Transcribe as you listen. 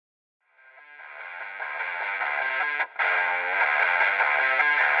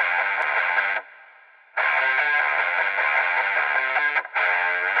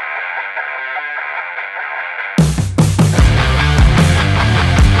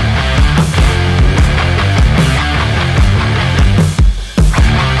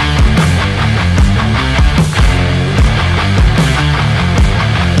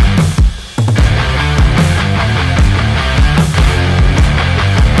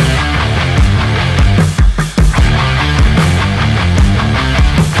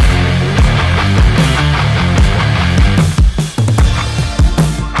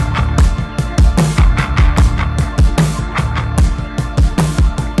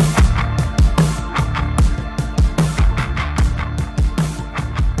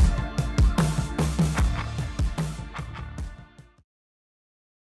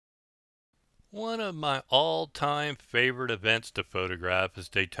of my all-time favorite events to photograph is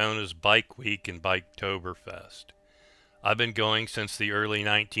Daytona's Bike Week and Biketoberfest. I've been going since the early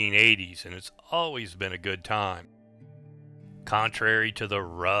 1980s and it's always been a good time. Contrary to the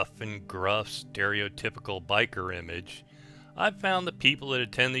rough and gruff stereotypical biker image, I've found the people that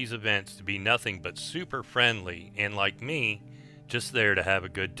attend these events to be nothing but super friendly and, like me, just there to have a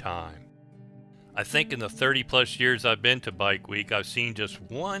good time. I think in the 30 plus years I've been to Bike Week, I've seen just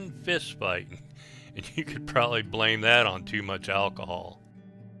one fist fight, and you could probably blame that on too much alcohol.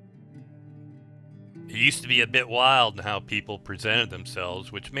 It used to be a bit wild in how people presented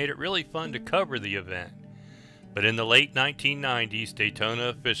themselves, which made it really fun to cover the event. But in the late 1990s, Daytona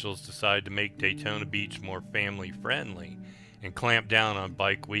officials decided to make Daytona Beach more family friendly and clamp down on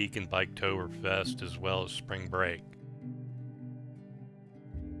Bike Week and Biketoberfest as well as spring break.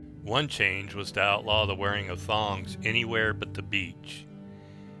 One change was to outlaw the wearing of thongs anywhere but the beach.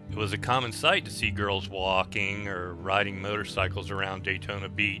 It was a common sight to see girls walking or riding motorcycles around Daytona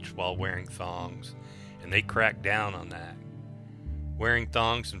Beach while wearing thongs, and they cracked down on that. Wearing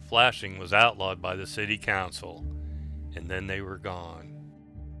thongs and flashing was outlawed by the city council, and then they were gone.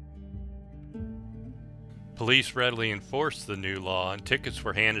 Police readily enforced the new law, and tickets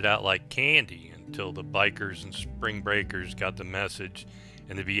were handed out like candy until the bikers and spring breakers got the message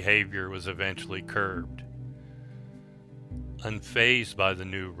and the behavior was eventually curbed. Unfazed by the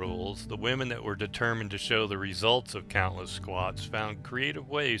new rules, the women that were determined to show the results of countless squats found creative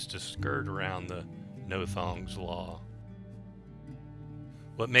ways to skirt around the no thongs law.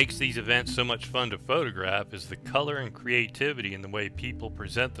 What makes these events so much fun to photograph is the color and creativity in the way people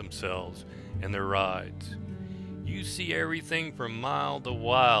present themselves and their rides. You see everything from mild to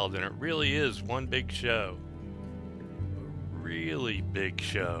wild, and it really is one big show. Really big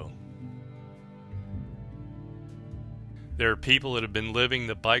show. There are people that have been living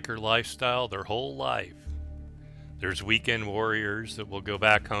the biker lifestyle their whole life. There's weekend warriors that will go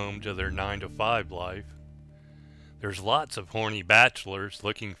back home to their 9-to-5 life. There's lots of horny bachelors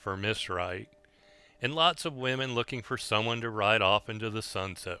looking for Miss Right, and lots of women looking for someone to ride off into the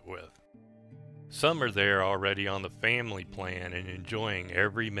sunset with. Some are there already on the family plan and enjoying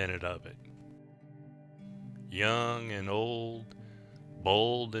every minute of it. Young and old,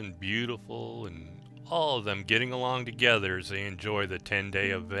 bold and beautiful, and all of them getting along together as they enjoy the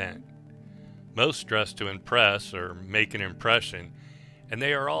 10-day event. Most dress to impress or make an impression, and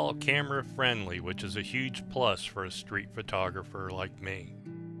they are all camera friendly, which is a huge plus for a street photographer like me.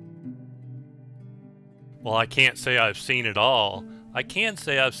 While I can't say I've seen it all, I can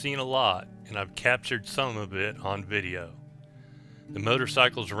say I've seen a lot, and I've captured some of it on video. The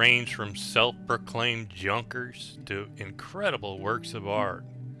motorcycles range from self-proclaimed junkers to incredible works of art.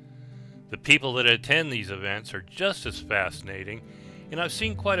 The people that attend these events are just as fascinating, and I've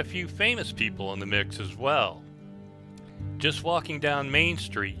seen quite a few famous people in the mix as well. Just walking down Main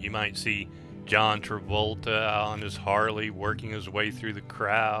Street, you might see John Travolta on his Harley working his way through the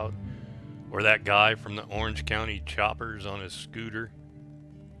crowd, or that guy from the Orange County Choppers on his scooter.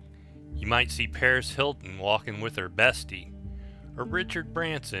 You might see Paris Hilton walking with her bestie, or Richard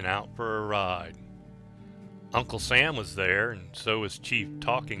Branson out for a ride. Uncle Sam was there, and so was Chief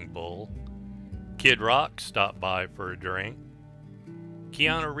Talking Bull. Kid Rock stopped by for a drink.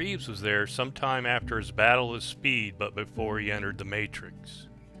 Keanu Reeves was there sometime after his battle with speed, but before he entered the Matrix.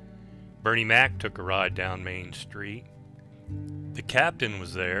 Bernie Mac took a ride down Main Street. The Captain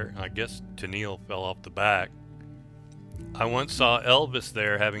was there. I guess Tennille fell off the back. I once saw Elvis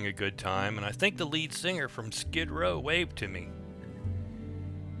there having a good time, and I think the lead singer from Skid Row waved to me.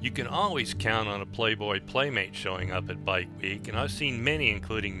 You can always count on a Playboy Playmate showing up at Bike Week, and I've seen many,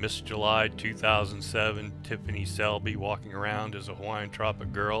 including Miss July 2007, Tiffany Selby walking around as a Hawaiian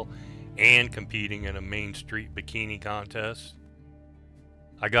Tropic girl and competing in a Main Street bikini contest.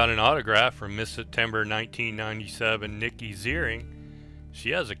 I got an autograph from Miss September 1997 Nikki Ziering. She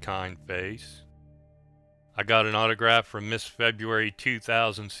has a kind face. I got an autograph from Miss February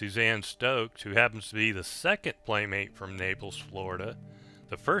 2000 Suzanne Stokes, who happens to be the second Playmate from Naples, Florida.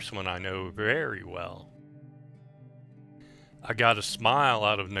 The first one I know very well. I got a smile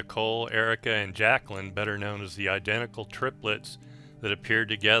out of Nicole, Erica, and Jacqueline, better known as the identical triplets that appeared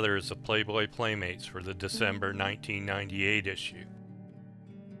together as the Playboy Playmates for the December 1998 issue.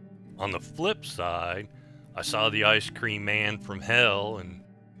 On the flip side, I saw the Ice Cream Man from Hell and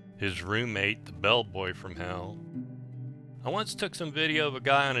his roommate, the Bellboy from Hell. I once took some video of a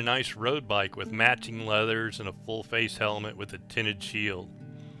guy on a nice road bike with matching leathers and a full-face helmet with a tinted shield.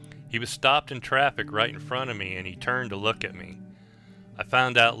 He was stopped in traffic right in front of me, and he turned to look at me. I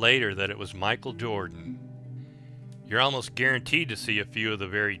found out later that it was Michael Jordan. You're almost guaranteed to see a few of the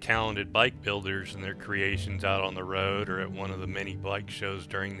very talented bike builders and their creations out on the road or at one of the many bike shows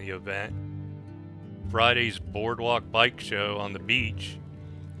during the event. Friday's Boardwalk Bike Show on the beach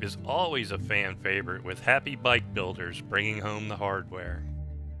is always a fan favorite, with happy bike builders bringing home the hardware.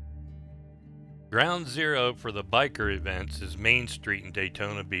 Ground zero for the biker events is Main Street in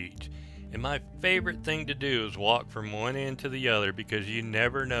Daytona Beach, and my favorite thing to do is walk from one end to the other because you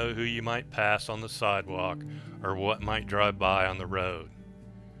never know who you might pass on the sidewalk or what might drive by on the road.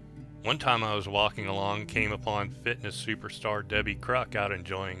 One time I was walking along and came upon fitness superstar Debbie Kruk out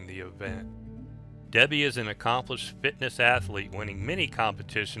enjoying the event. Debbie is an accomplished fitness athlete, winning many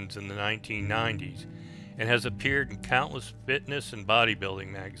competitions in the 1990s, and has appeared in countless fitness and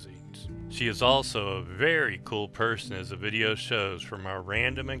bodybuilding magazines. She is also a very cool person, as the video shows, from our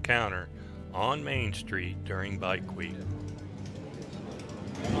random encounter on Main Street during Bike Week.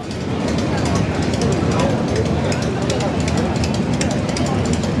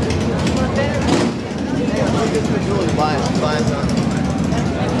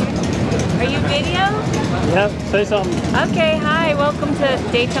 Are you video? Yep, say something. Okay, hi, welcome to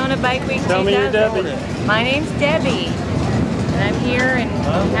Daytona Bike Week 2000. Tell me you're Debbie. My name's Debbie, and I'm here and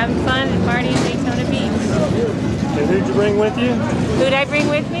having fun and partying in Daytona Beach. And who'd you bring with you? Who'd I bring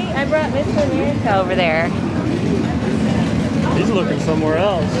with me? I brought Mr. America over there. He's looking somewhere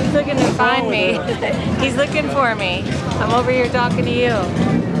else. He's looking to find me. He's looking for me. I'm over here talking to you.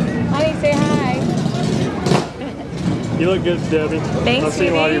 Honey, say hi. You look good, Debbie. Thanks, I've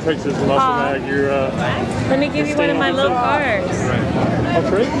seen a lot of your pictures with Muscle Mag. Let me give you one of my little cars. Oh,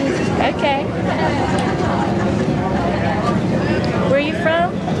 pretty? Okay. Where are you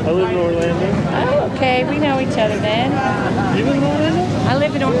from? I live in Orlando. Oh, okay. We know each other then. You live in Orlando? I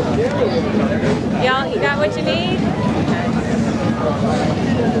live in Orlando. Y'all, you got what you need?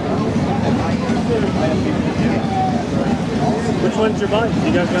 Which one's your bike?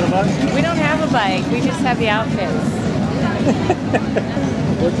 You guys got a bike? We don't have a bike. We just have the outfits.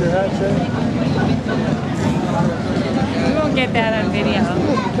 What's your hat say? We won't get that on video.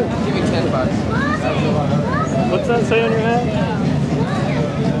 Give me $10. What's that say on your hat?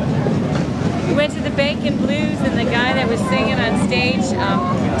 We went to the Bacon Blues, and the guy that was singing on stage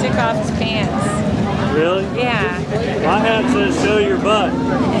took off his pants. Really? Yeah. My hat says show your butt.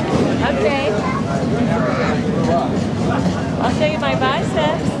 Okay. I'll show you my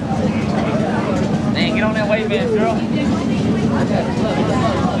biceps. Dang, get on that weight bench, girl.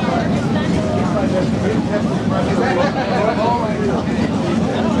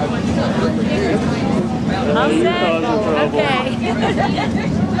 All set? Okay.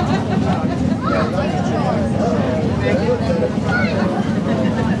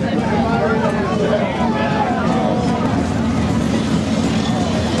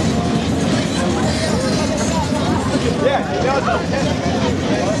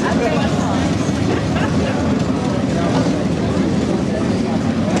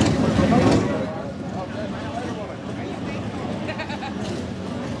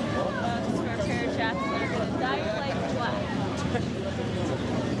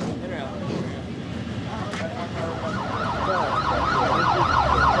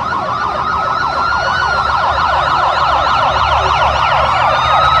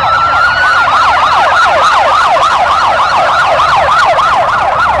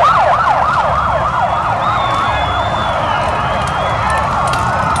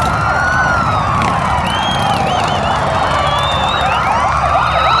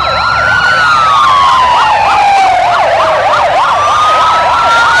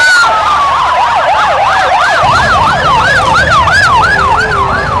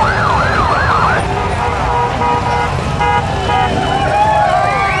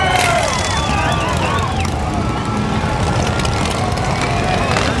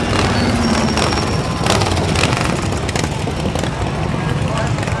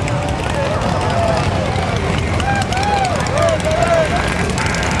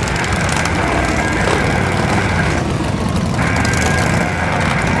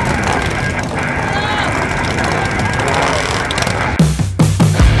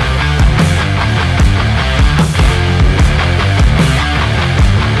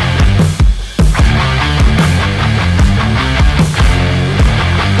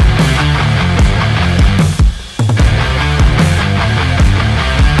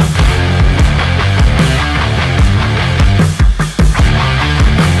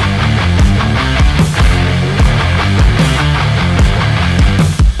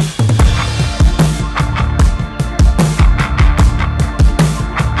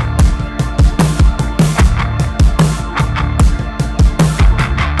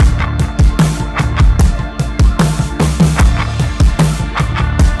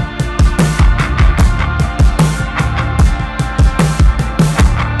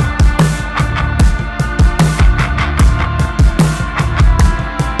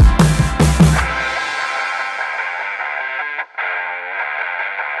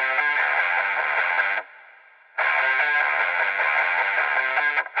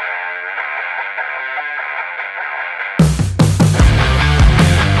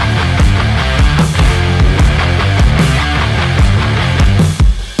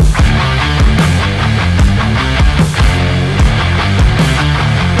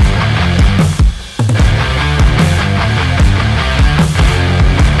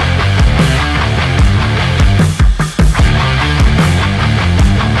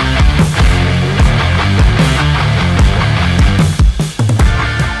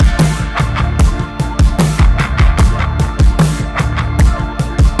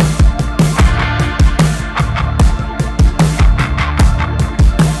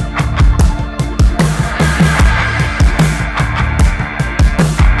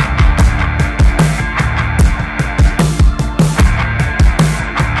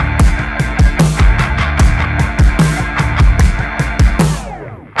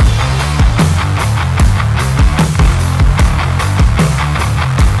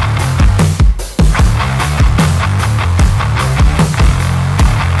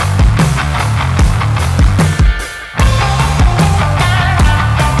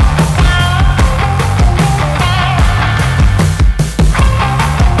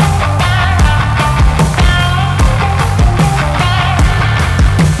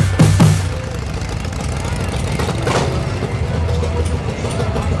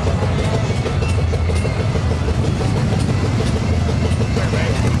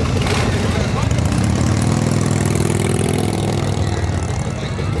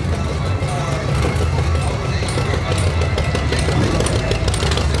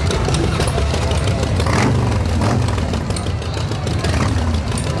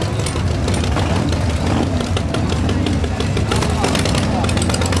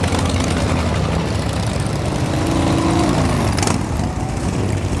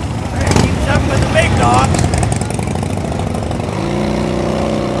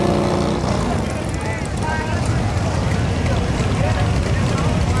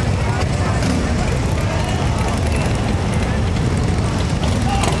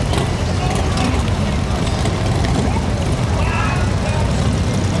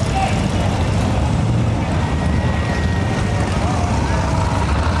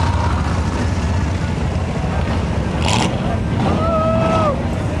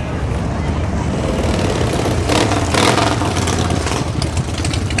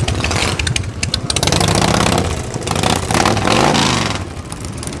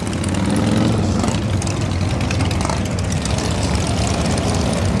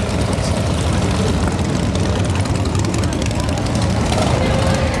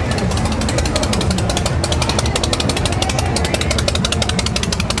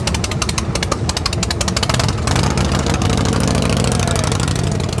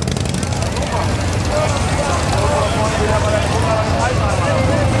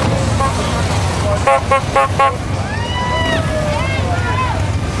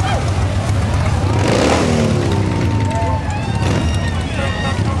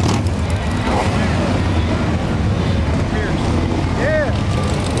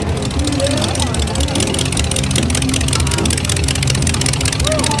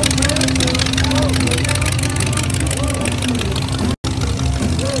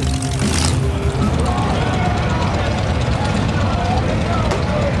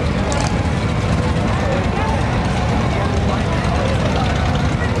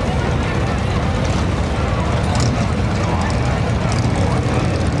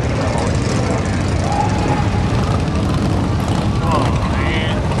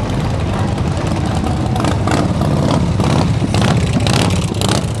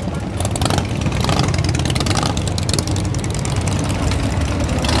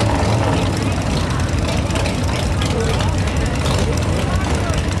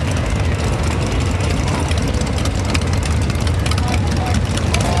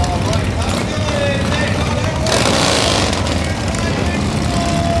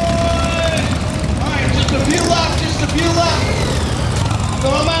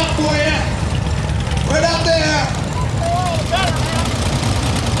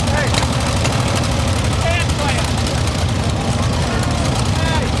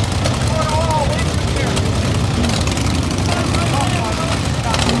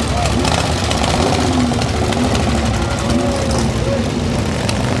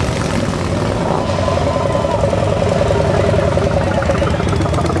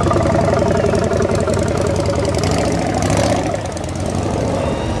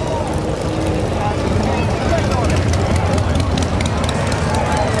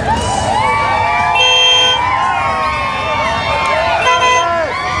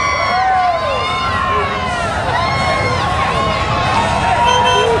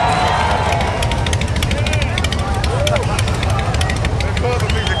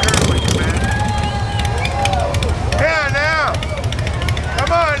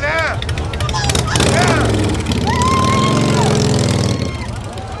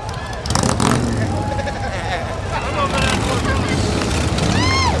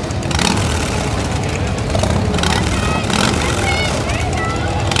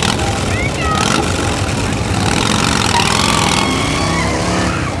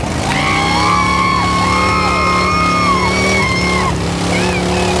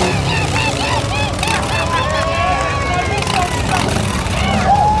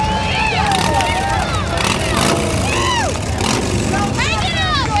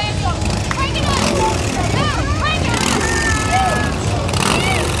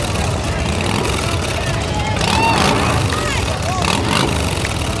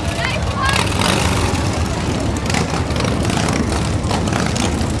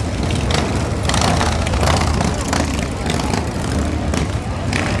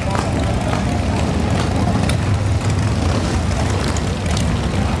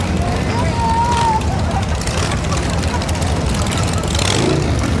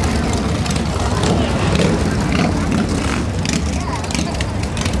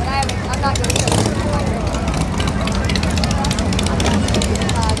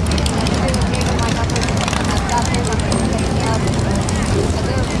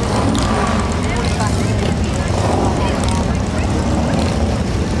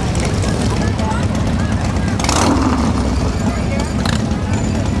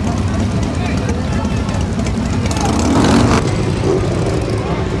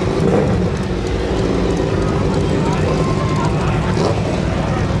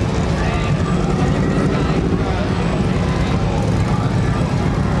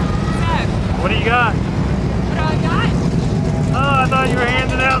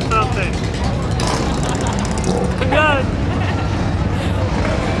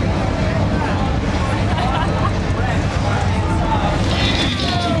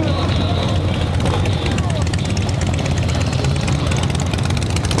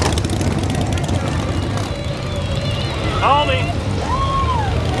 Call me.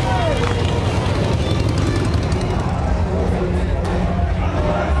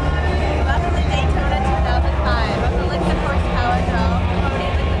 Welcome to Daytona 2005. The liquid horsepower drove,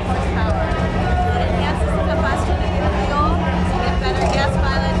 rotated liquid horsepower. It enhances the combustion of the fuel to get better gas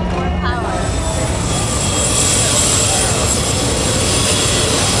mileage and more power.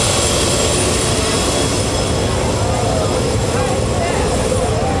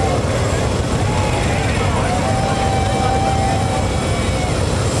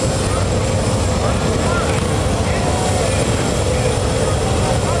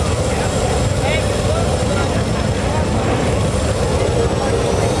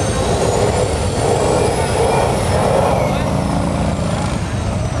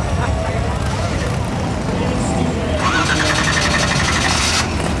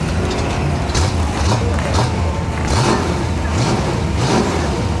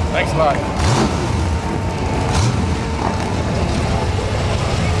 Thanks a lot.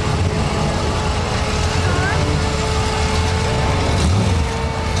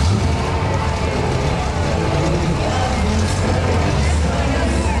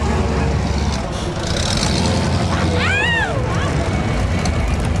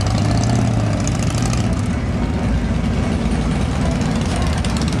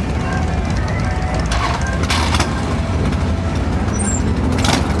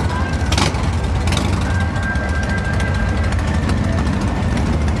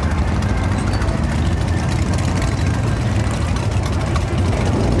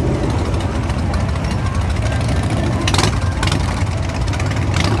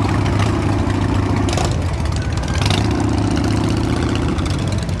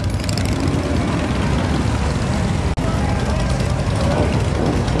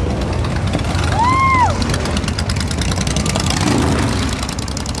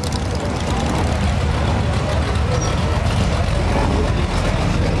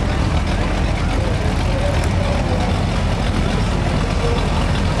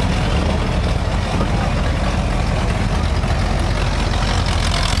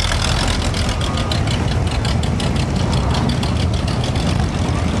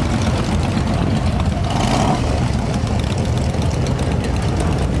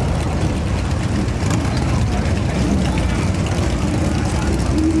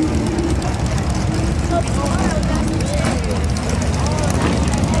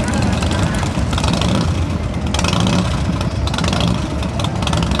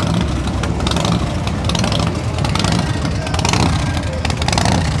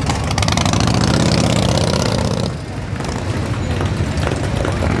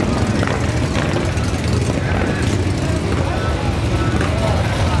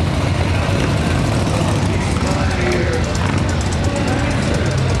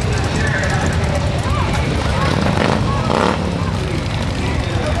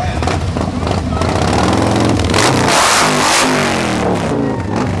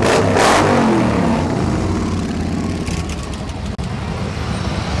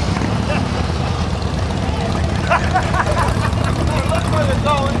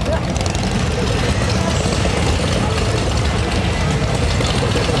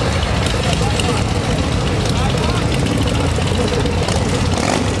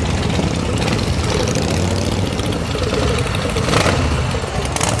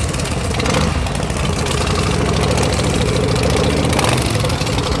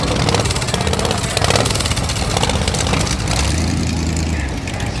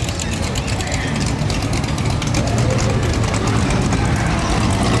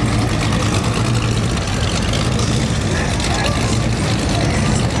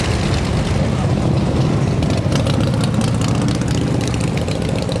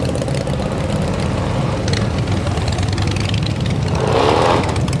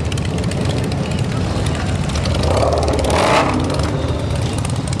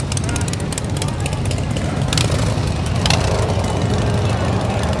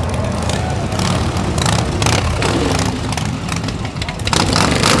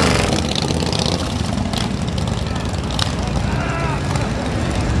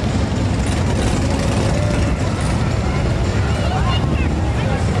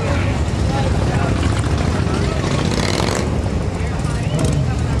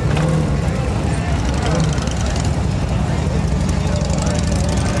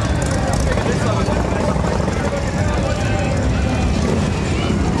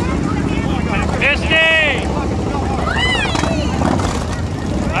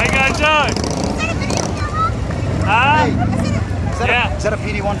 Is that a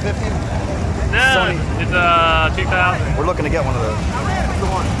PD 150? No, it's a 2000. We're looking to get one of those.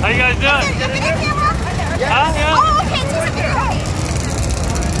 How you guys doing? Huh? Yeah. Oh, okay,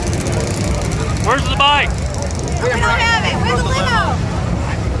 Where's the bike? we don't have it. Where's the limo?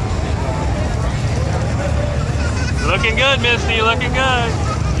 Looking good, Misty. Looking good.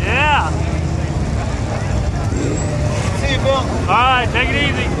 Yeah. See you, Bill. All right, take it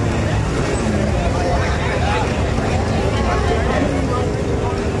easy.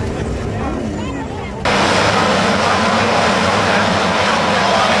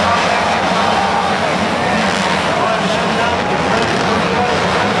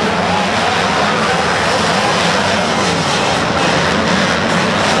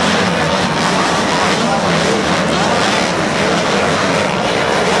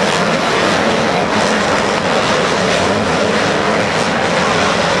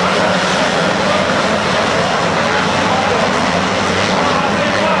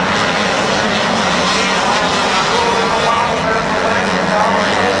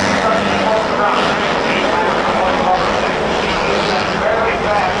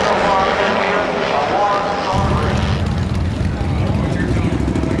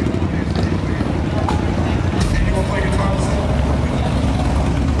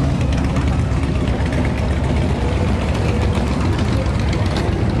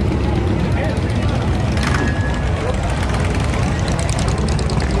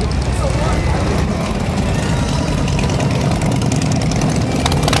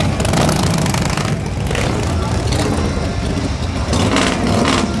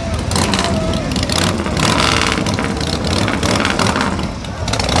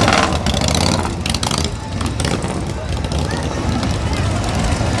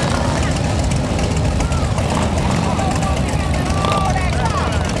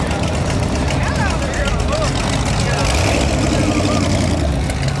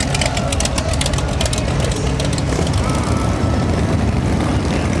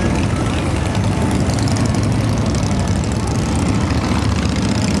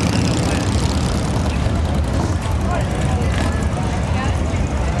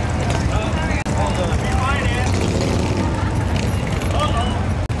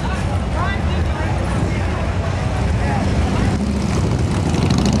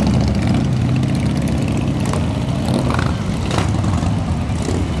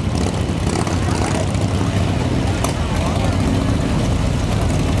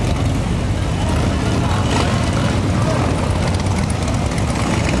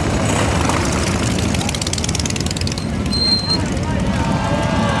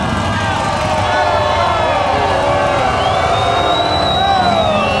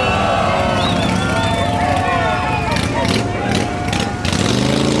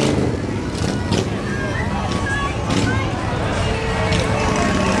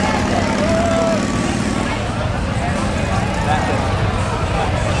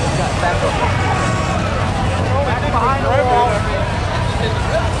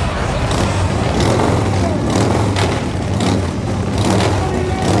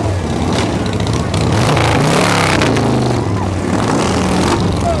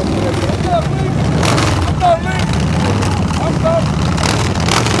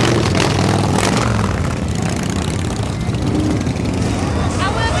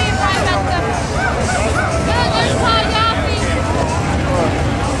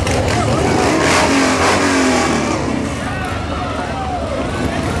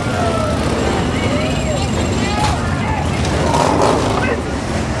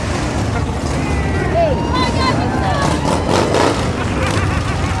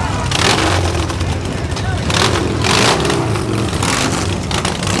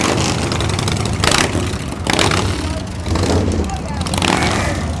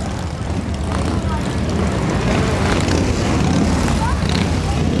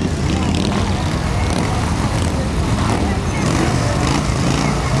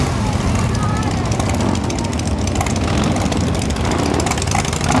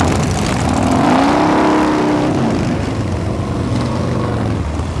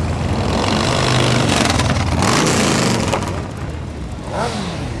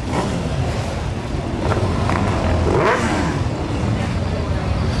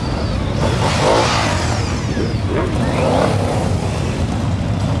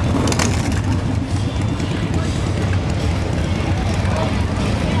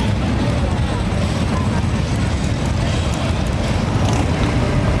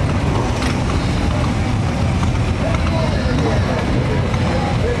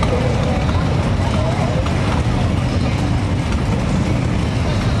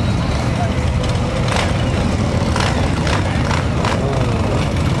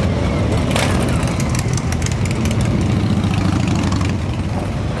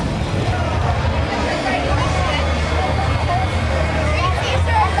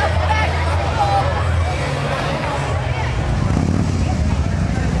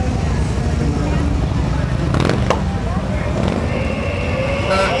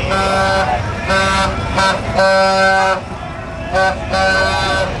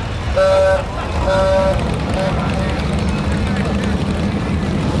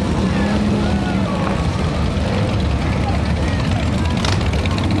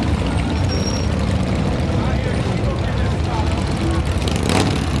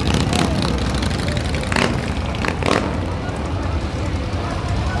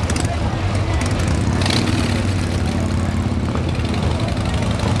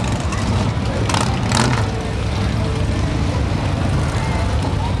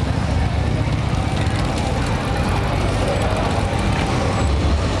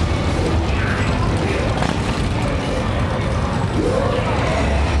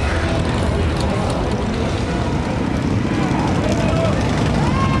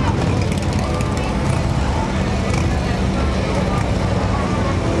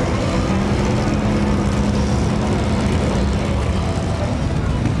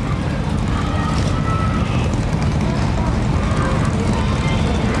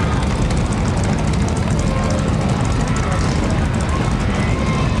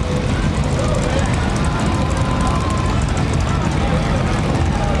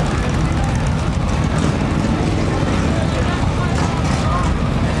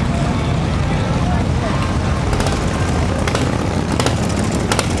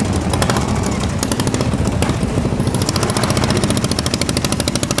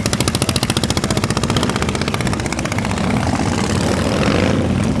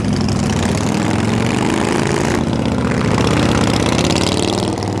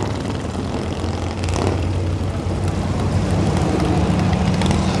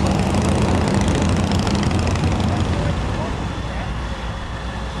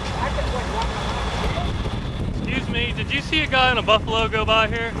 a buffalo go by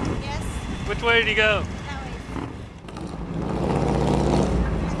here? Yes. Which way did he go? That way.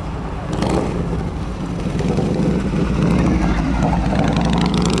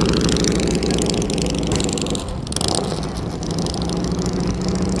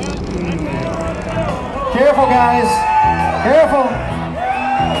 Careful, guys. Careful.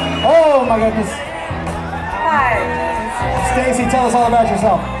 Oh my goodness. Hi. Stacy, tell us all about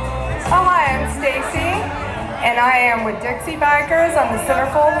yourself. Oh, hi, I'm Stacy, and I am with Dixie Bikers on the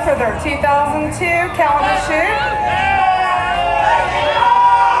centerfold for their 2002 calendar shoot.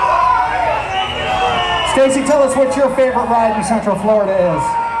 Stacy, tell us what your favorite ride in Central Florida is.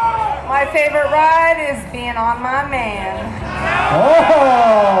 My favorite ride is being on my man.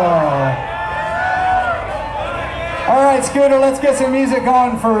 Oh! All right, Scooter, let's get some music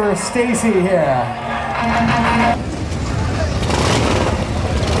on for Stacy here.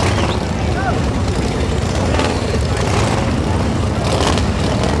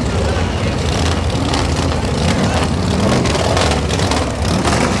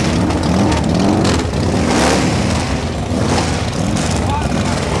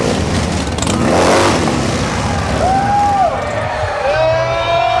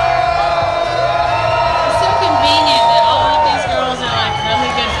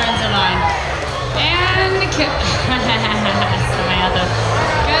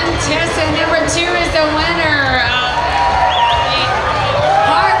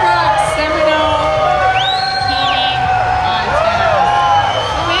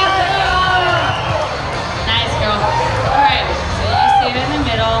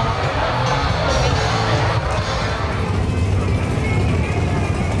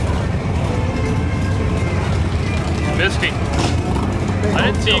 Misty, I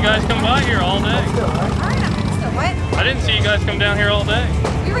didn't see you guys come by here all day. What? I didn't see you guys come down here all day.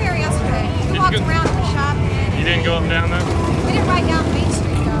 We were here yesterday. We walked around in the shop. You didn't go up and down there? We didn't ride down Main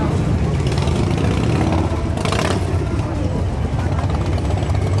Street though.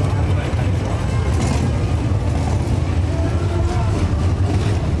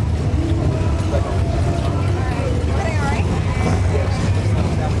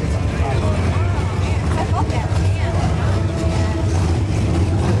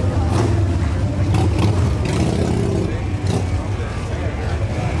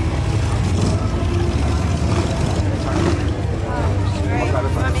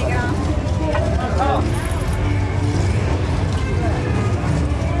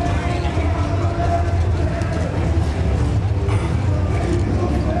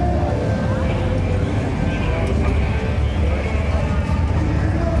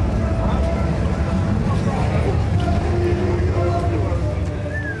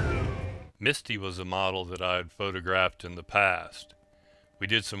 Misty was a model that I had photographed in the past. We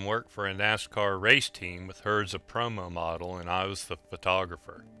did some work for a NASCAR race team with her as a promo model and I was the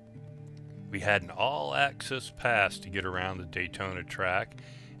photographer. We had an all-access pass to get around the Daytona track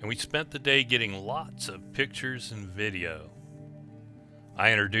and we spent the day getting lots of pictures and video.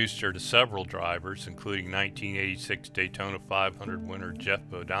 I introduced her to several drivers, including 1986 Daytona 500 winner Jeff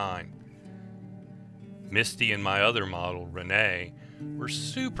Bodine. Misty and my other model, Renee, were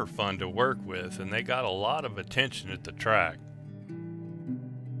super fun to work with and they got a lot of attention at the track.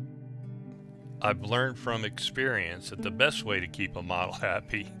 I've learned from experience that the best way to keep a model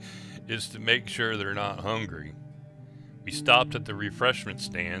happy is to make sure they're not hungry. We stopped at the refreshment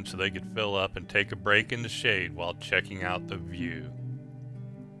stand so they could fill up and take a break in the shade while checking out the view.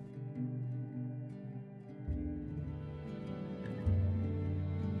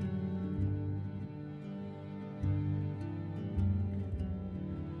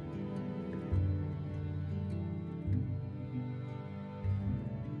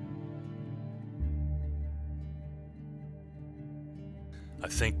 I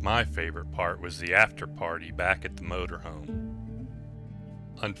think my favorite part was the after party back at the motorhome.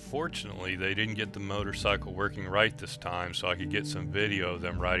 Unfortunately, they didn't get the motorcycle working right this time, so I could get some video of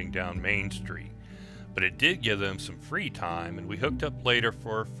them riding down Main Street. But it did give them some free time, and we hooked up later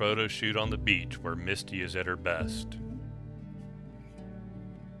for a photo shoot on the beach where Misty is at her best.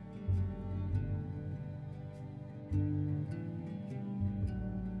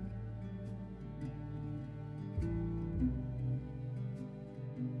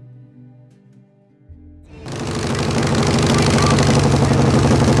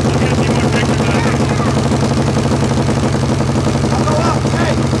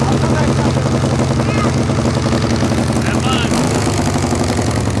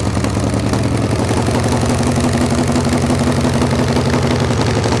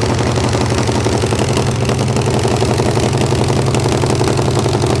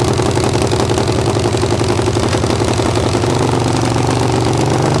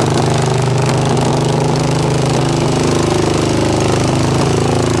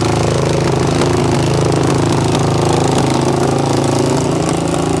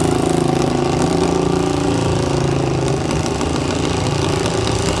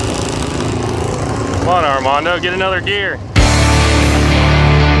 no, get another gear.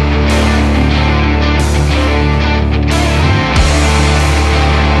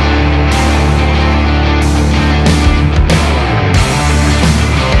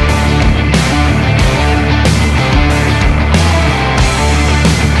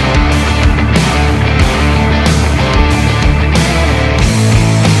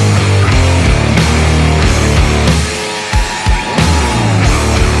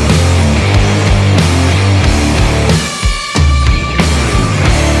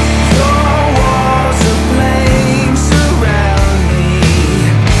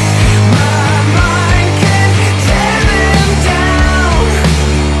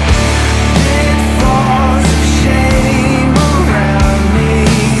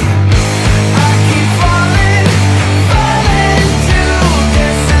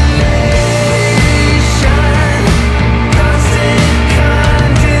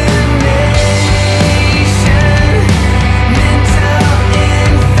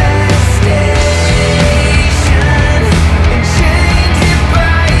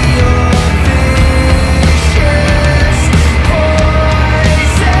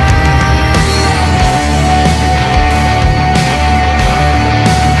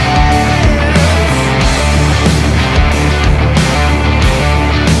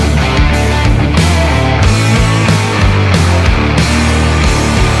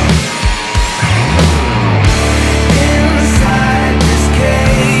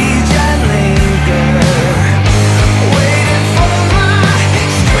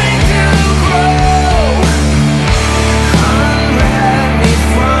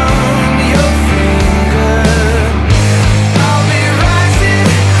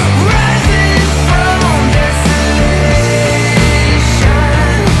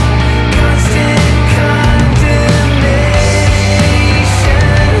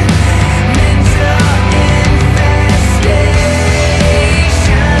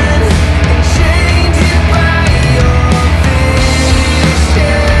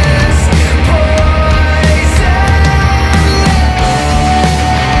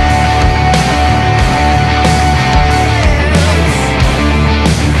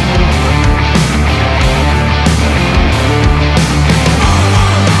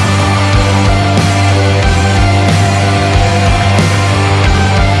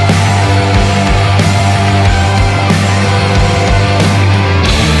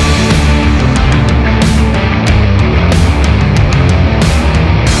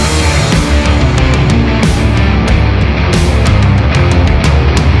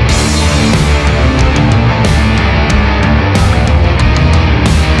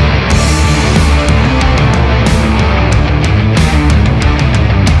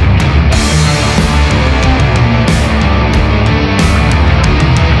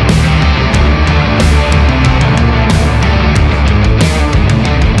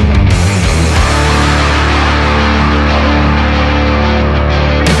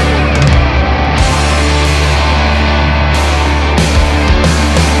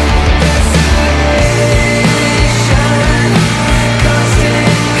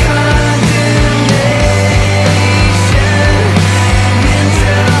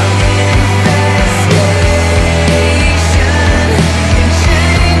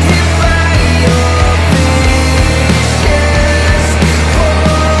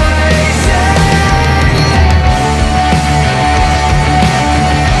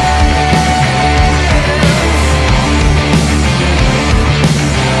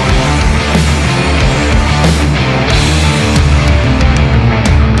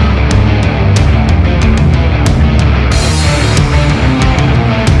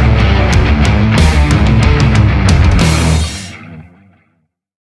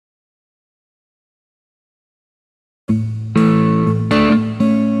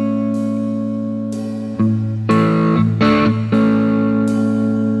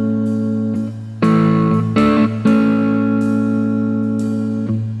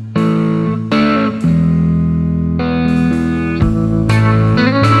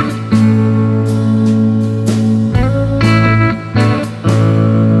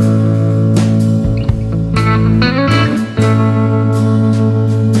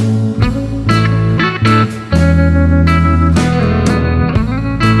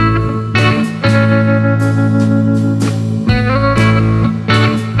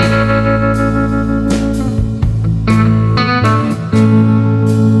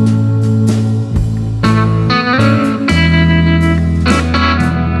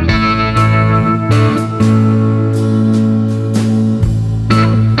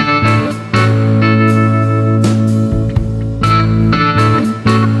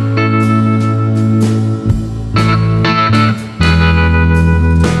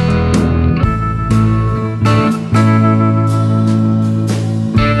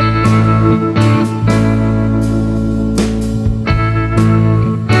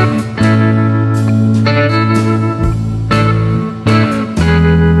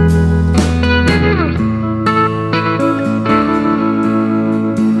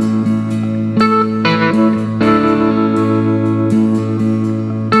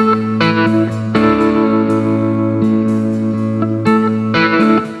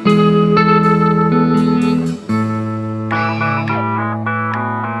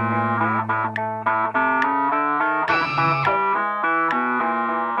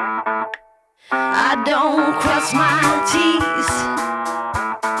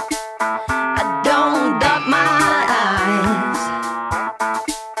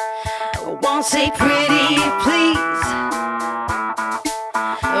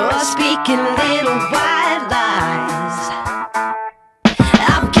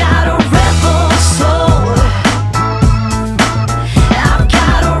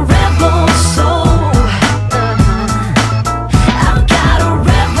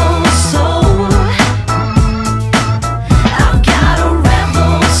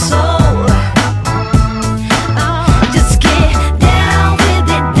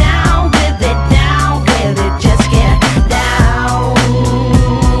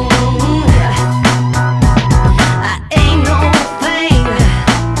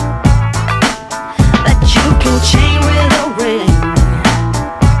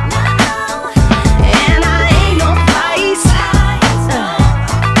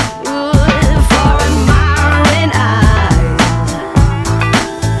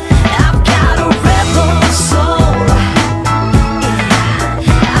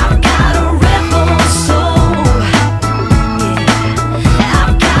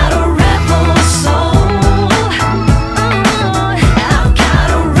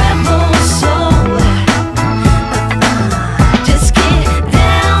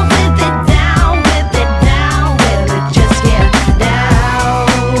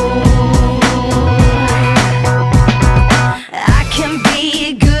 can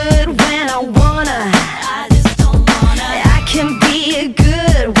be good when I wanna. I just don't wanna. I can be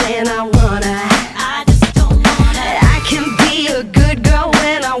good when I wanna. I just don't wanna. I can be a good girl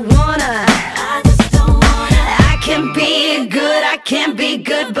when I wanna. I just don't wanna. I can be good, I can be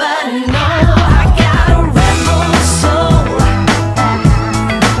good, but no, I got a rebel soul.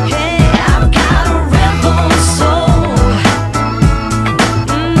 Hey, I've got a rebel soul.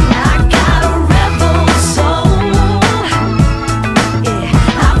 I got a rebel soul.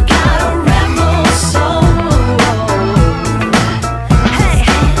 Yeah, I've got a rebel soul. Hey,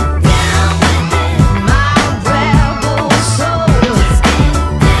 down with it, my rebel soul.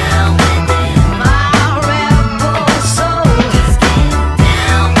 Down with it, my rebel soul.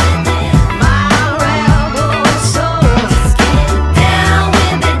 Down with it,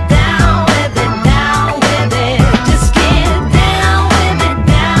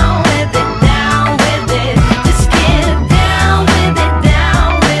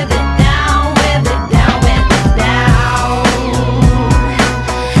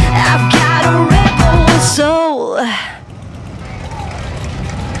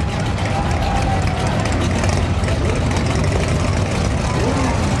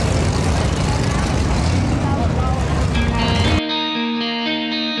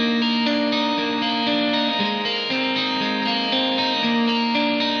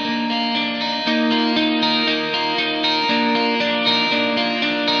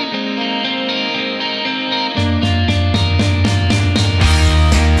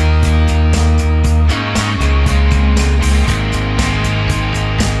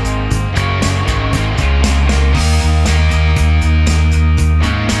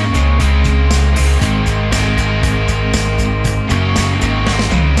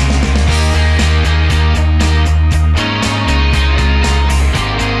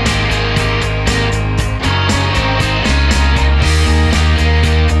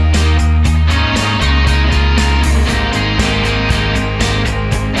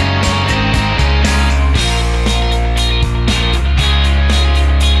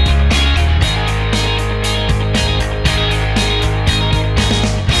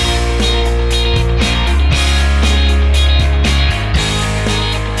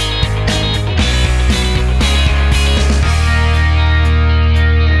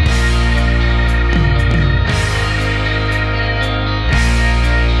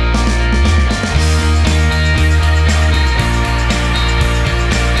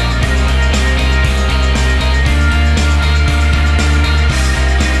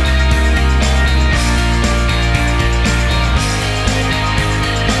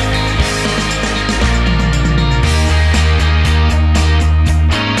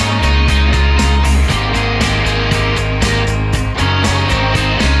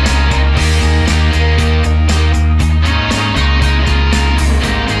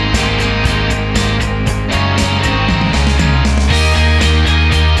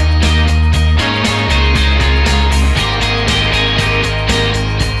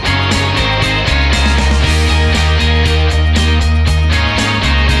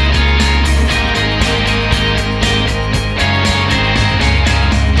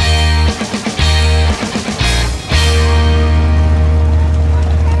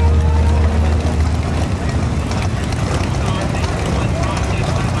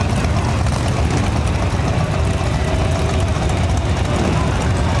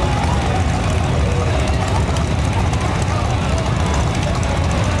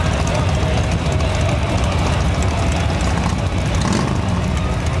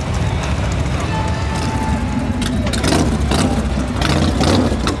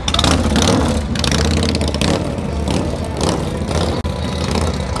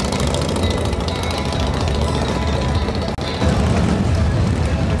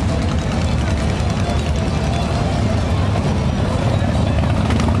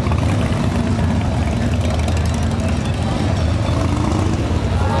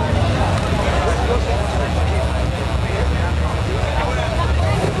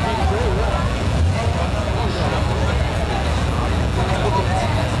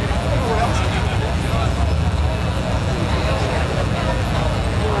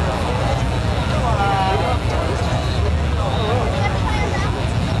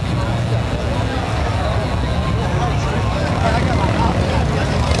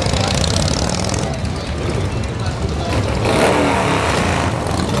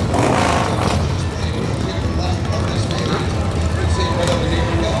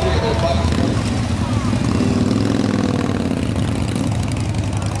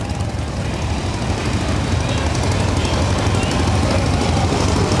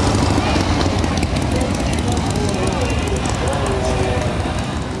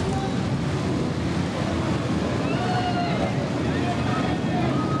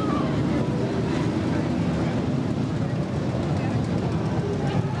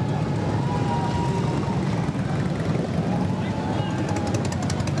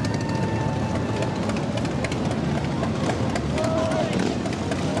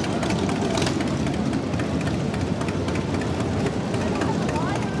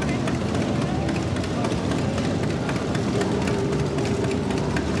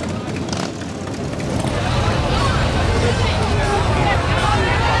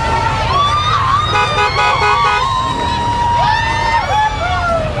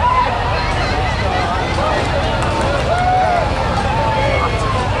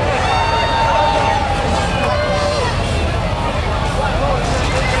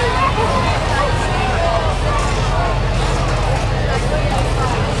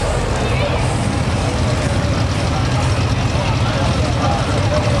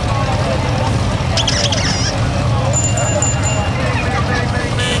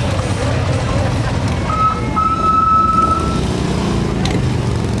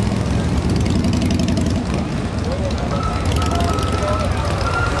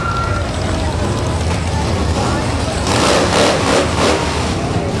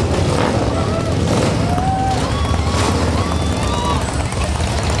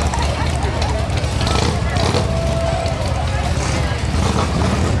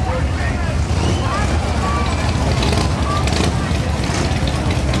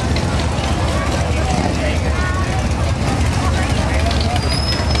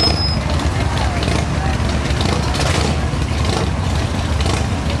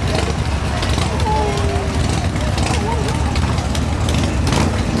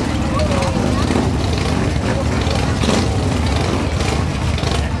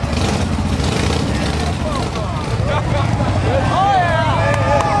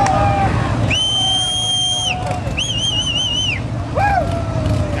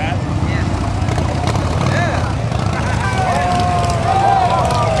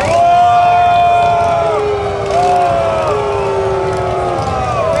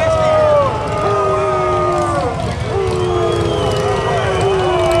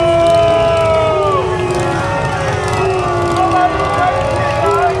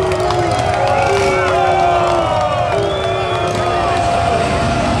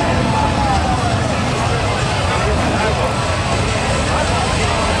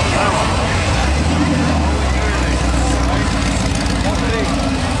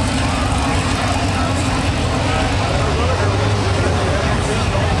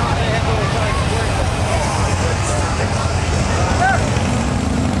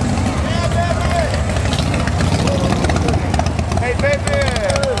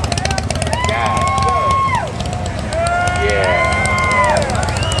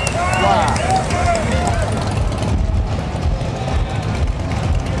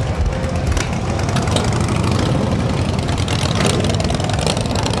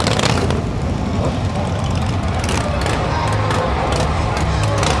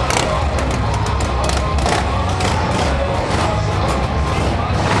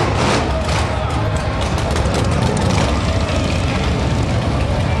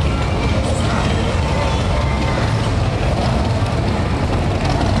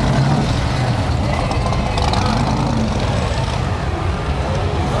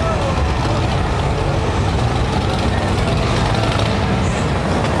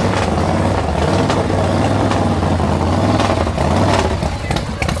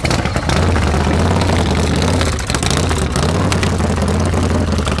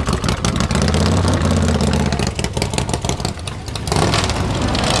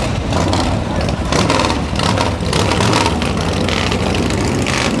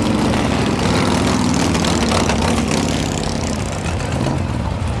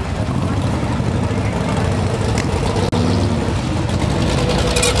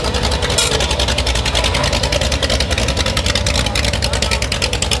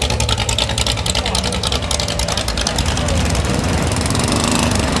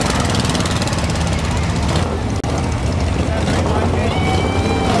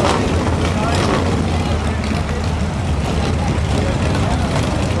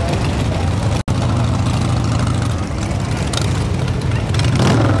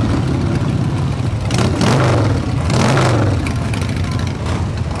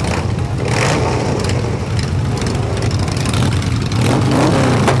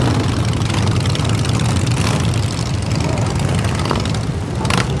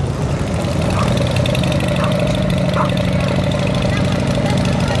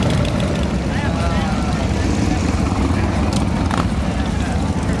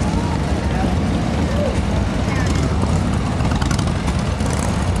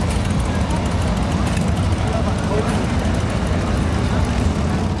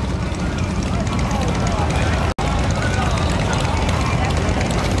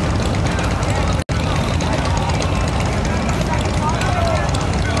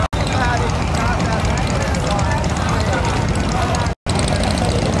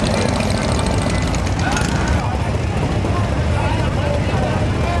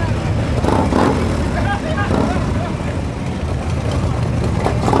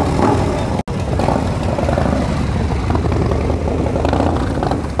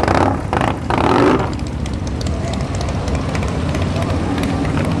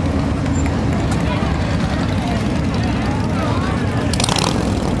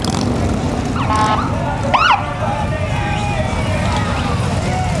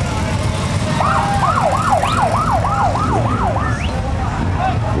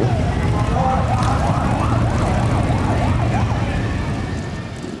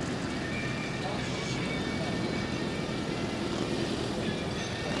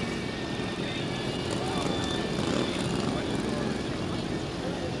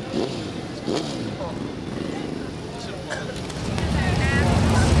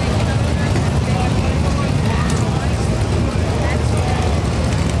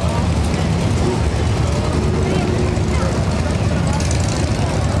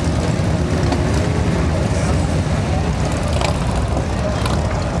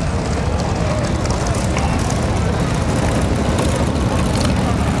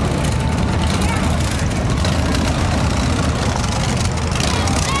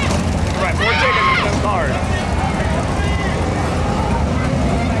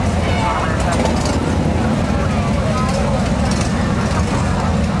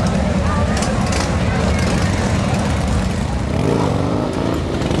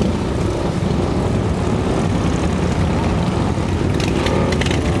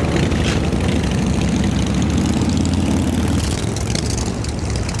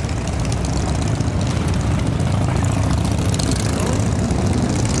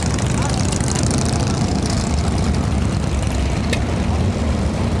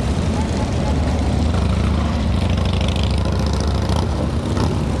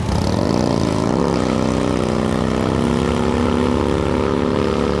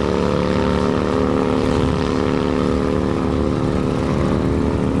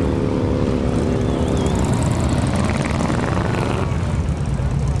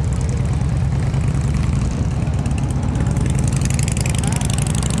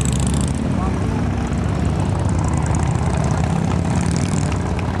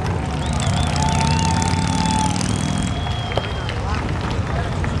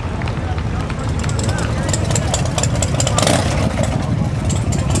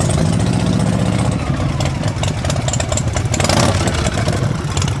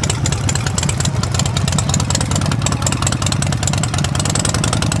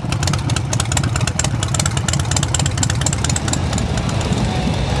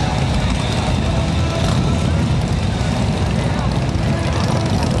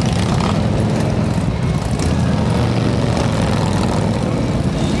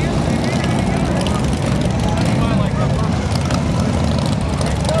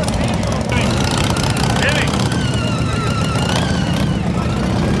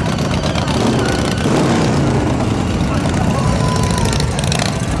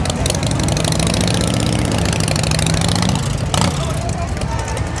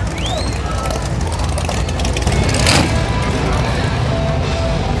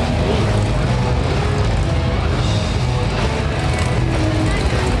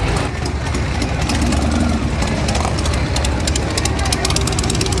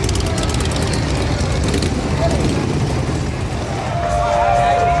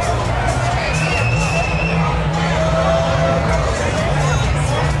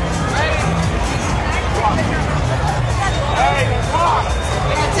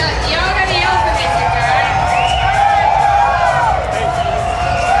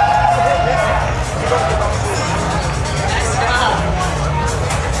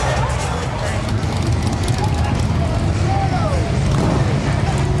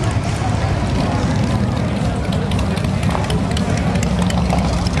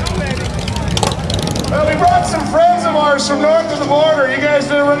 boys from north of the border, you guys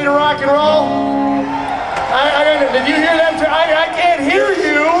ready to rock and roll? Did you hear that? I can't hear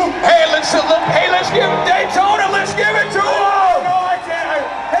you. Hey, let's give Daytona. Let's give it to them. No, I can't.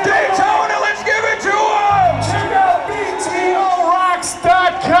 Daytona, let's give it to them. Check out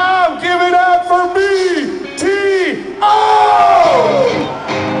BTORocks.com. Give it up for BTO.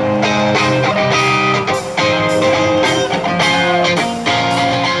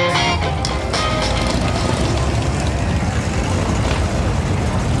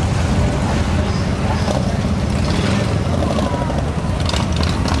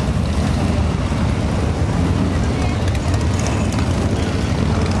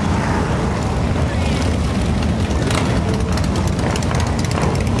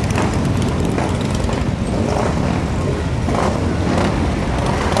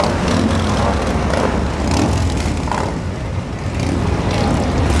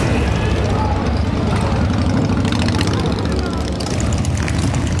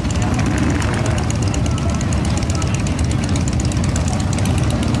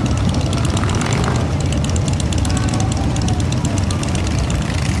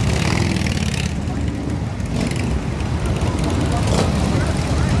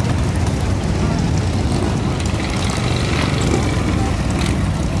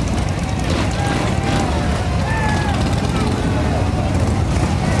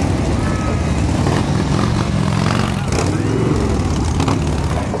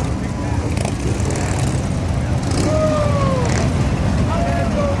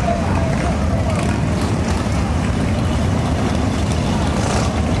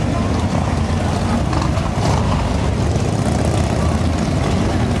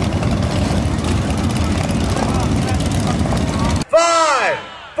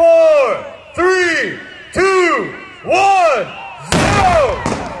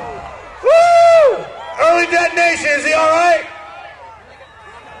 Is he all right?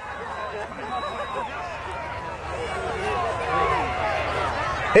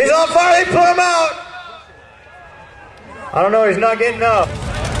 He's on fire. They put him out. I don't know. He's not getting up.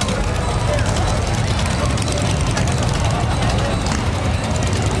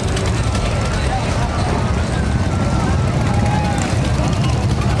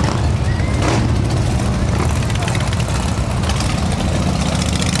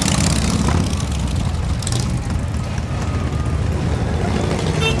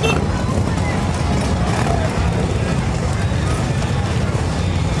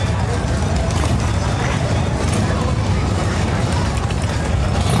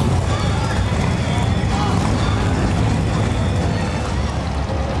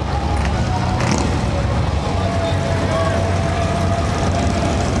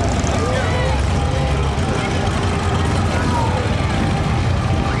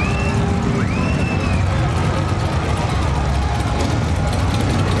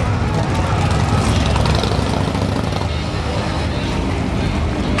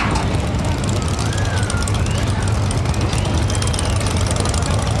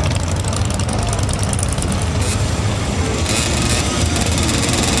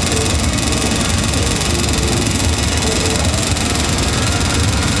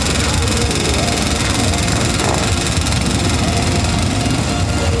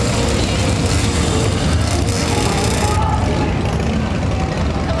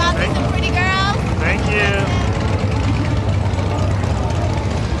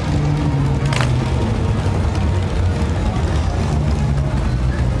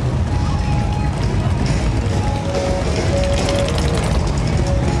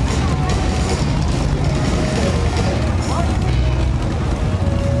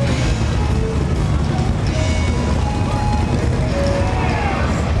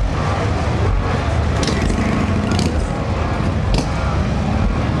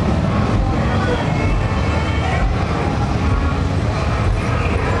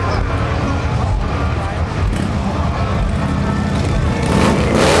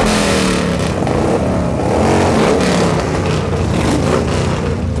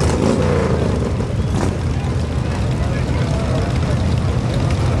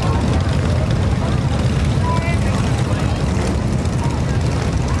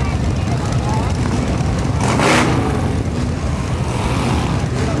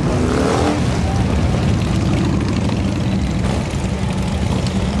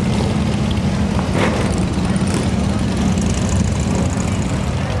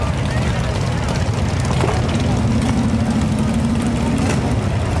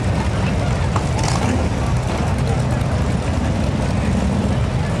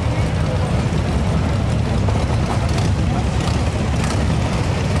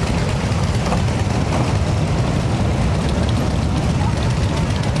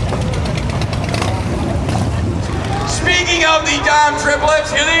 Dom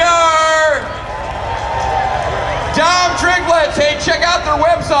triplets, here they are. Dom triplets, hey, check out their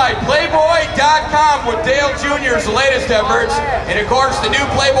website, Playboy.com, with Dale Jr.'s latest efforts. And of course, the new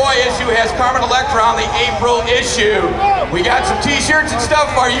Playboy issue has Carmen Electra on the April issue. We got some t-shirts and stuff.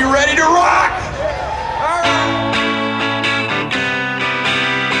 Are you ready to rock? All right.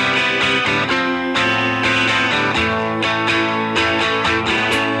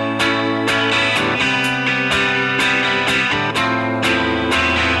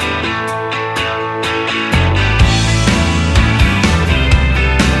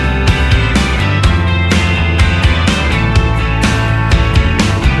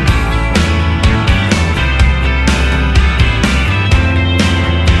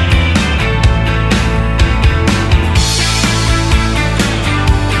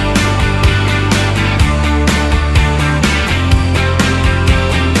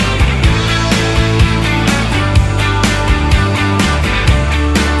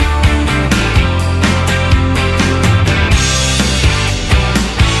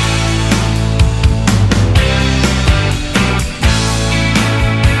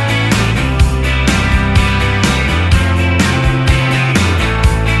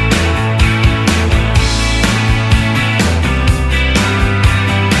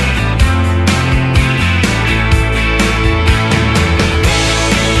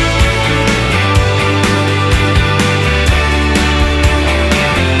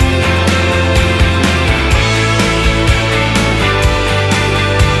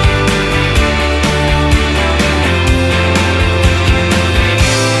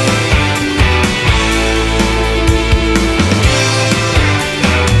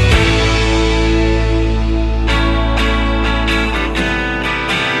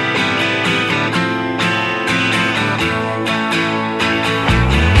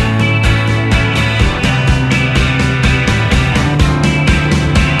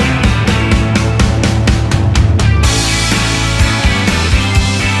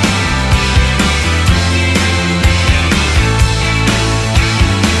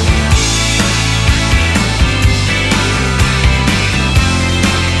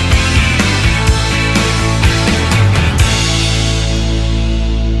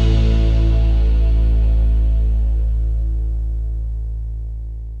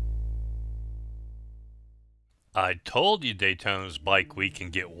 I told you Daytona's Bike Week can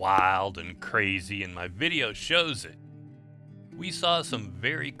get wild and crazy, and my video shows it. We saw some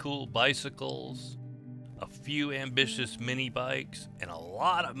very cool bicycles, a few ambitious mini bikes, and a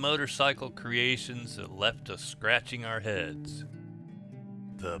lot of motorcycle creations that left us scratching our heads.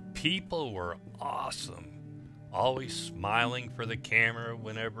 The people were awesome, always smiling for the camera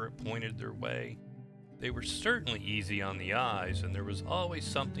whenever it pointed their way. They were certainly easy on the eyes, and there was always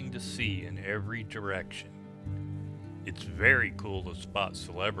something to see in every direction. It's very cool to spot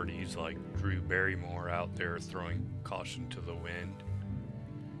celebrities like Drew Barrymore out there throwing caution to the wind.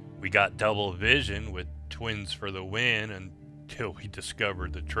 We got double vision with twins for the win until we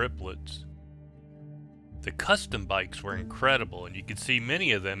discovered the triplets. The custom bikes were incredible, and you could see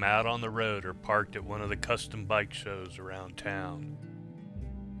many of them out on the road or parked at one of the custom bike shows around town.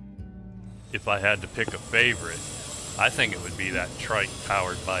 If I had to pick a favorite, I think it would be that trike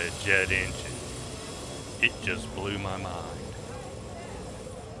powered by a jet engine. It just blew my mind.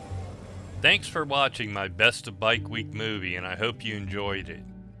 Thanks for watching my Best of Bike Week movie, and I hope you enjoyed it.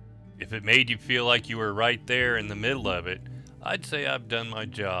 If it made you feel like you were right there in the middle of it, I'd say I've done my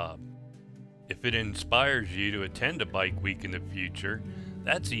job. If it inspires you to attend a Bike Week in the future,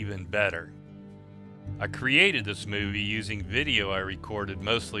 that's even better. I created this movie using video I recorded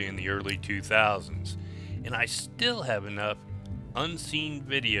mostly in the early 2000s, and I still have enough unseen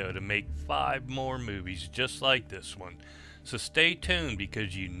video to make 5 more movies just like this one, so stay tuned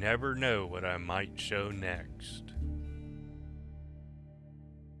because you never know what I might show next.